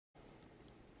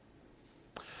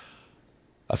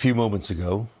A few moments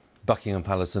ago, Buckingham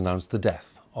Palace announced the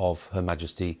death of Her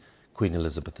Majesty Queen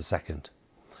Elizabeth II.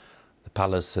 The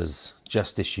Palace has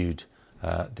just issued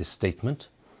this statement.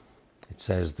 It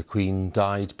says the Queen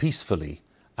died peacefully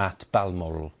at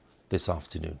Balmoral this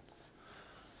afternoon.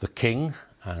 The King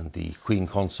and the Queen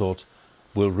Consort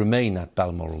will remain at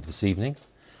Balmoral this evening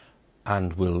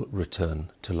and will return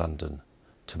to London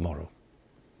tomorrow.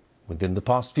 Within the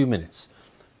past few minutes,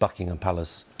 Buckingham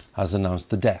Palace has announced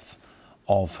the death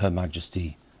of Her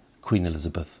Majesty Queen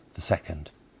Elizabeth II.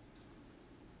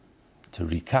 To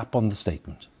recap on the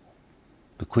statement,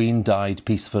 the Queen died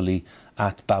peacefully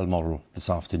at Balmoral this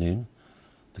afternoon.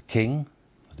 The King,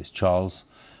 that is Charles,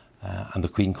 and the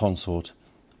Queen Consort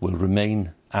will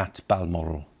remain at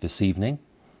Balmoral this evening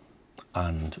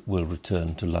and will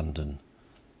return to London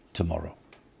tomorrow.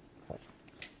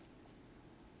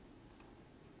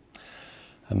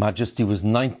 Her Majesty was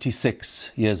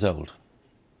 96 years old.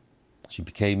 She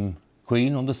became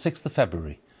Queen on the 6th of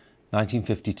February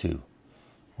 1952,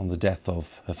 on the death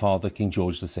of her father, King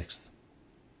George VI.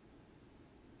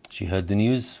 She heard the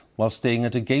news while staying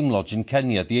at a game lodge in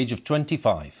Kenya at the age of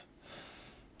 25,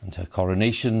 and her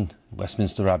coronation in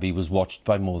Westminster Abbey was watched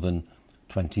by more than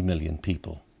 20 million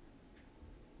people.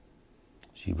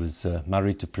 She was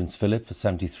married to Prince Philip for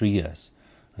 73 years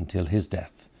until his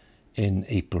death in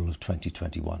April of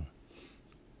 2021.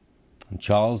 And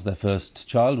Charles, their first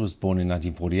child, was born in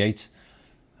 1948.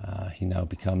 He now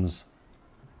becomes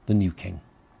the new king.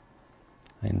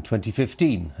 In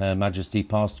 2015, Her Majesty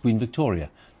passed Queen Victoria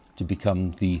to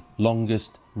become the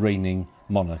longest reigning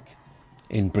monarch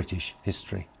in British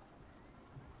history.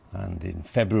 And in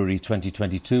February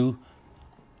 2022,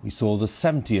 we saw the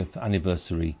 70th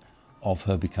anniversary of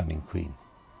her becoming Queen.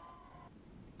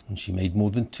 And she made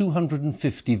more than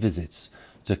 250 visits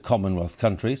to Commonwealth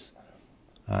countries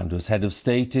and was head of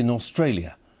state in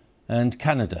Australia and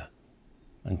Canada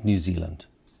and New Zealand.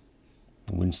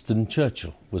 Winston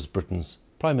Churchill was Britain's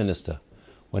Prime Minister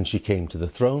when she came to the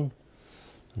throne,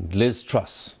 and Liz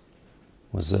Truss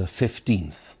was her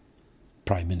 15th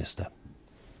Prime Minister.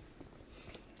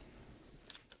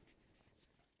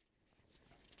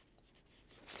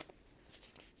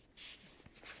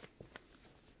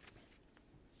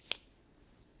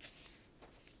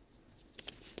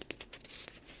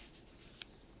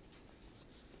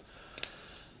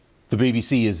 The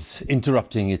BBC is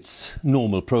interrupting its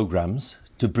normal programmes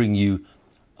to bring you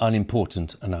an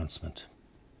important announcement.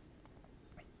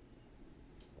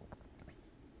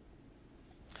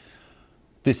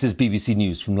 This is BBC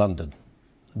News from London.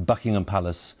 Buckingham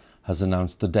Palace has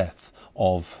announced the death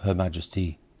of Her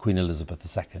Majesty Queen Elizabeth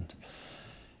II.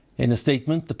 In a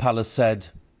statement, the Palace said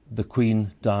the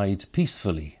Queen died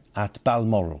peacefully at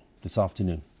Balmoral this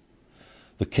afternoon.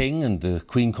 The King and the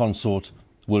Queen Consort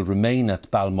will remain at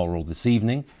Balmoral this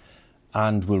evening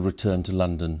and will return to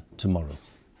London tomorrow.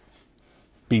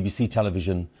 BBC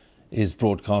Television is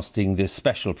broadcasting this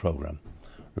special programme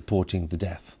reporting the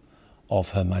death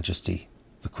of Her Majesty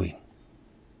the Queen.